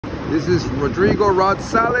This is Rodrigo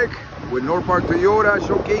Rodsalik with North Park Toyota,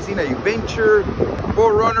 showcasing a Venture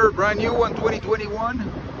 4Runner, brand new one, 2021.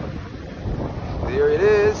 There it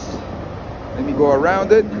is. Let me go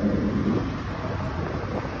around it.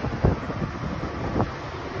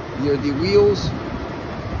 Here are the wheels.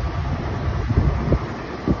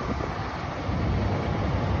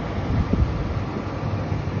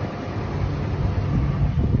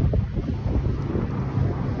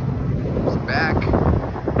 Back,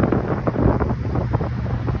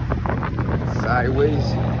 sideways,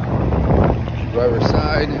 driver's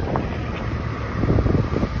side,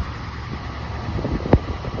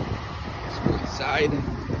 split side,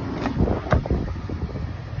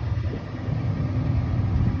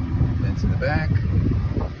 vents in the back.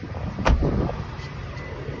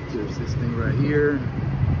 There's this thing right here.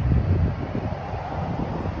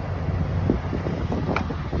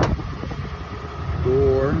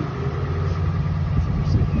 Door.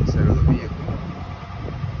 Inside of the vehicle.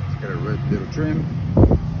 It's got a red little trim,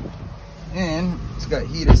 and it's got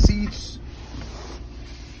heated seats,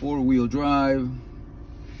 4-wheel drive.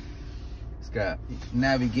 It's got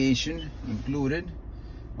navigation included.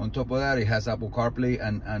 On top of that, it has Apple CarPlay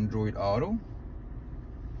and Android Auto.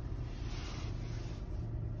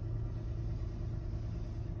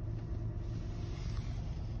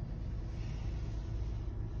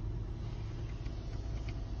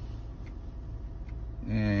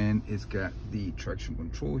 And it's got the traction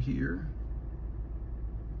control here.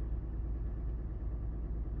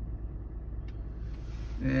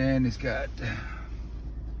 And it's got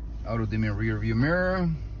auto dimming rear view mirror,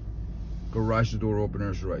 garage door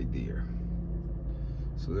openers right there.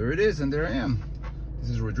 So there it is, and there I am. This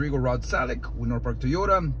is Rodrigo Rodsalik with North Park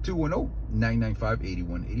Toyota,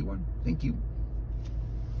 210-995-8181. Thank you.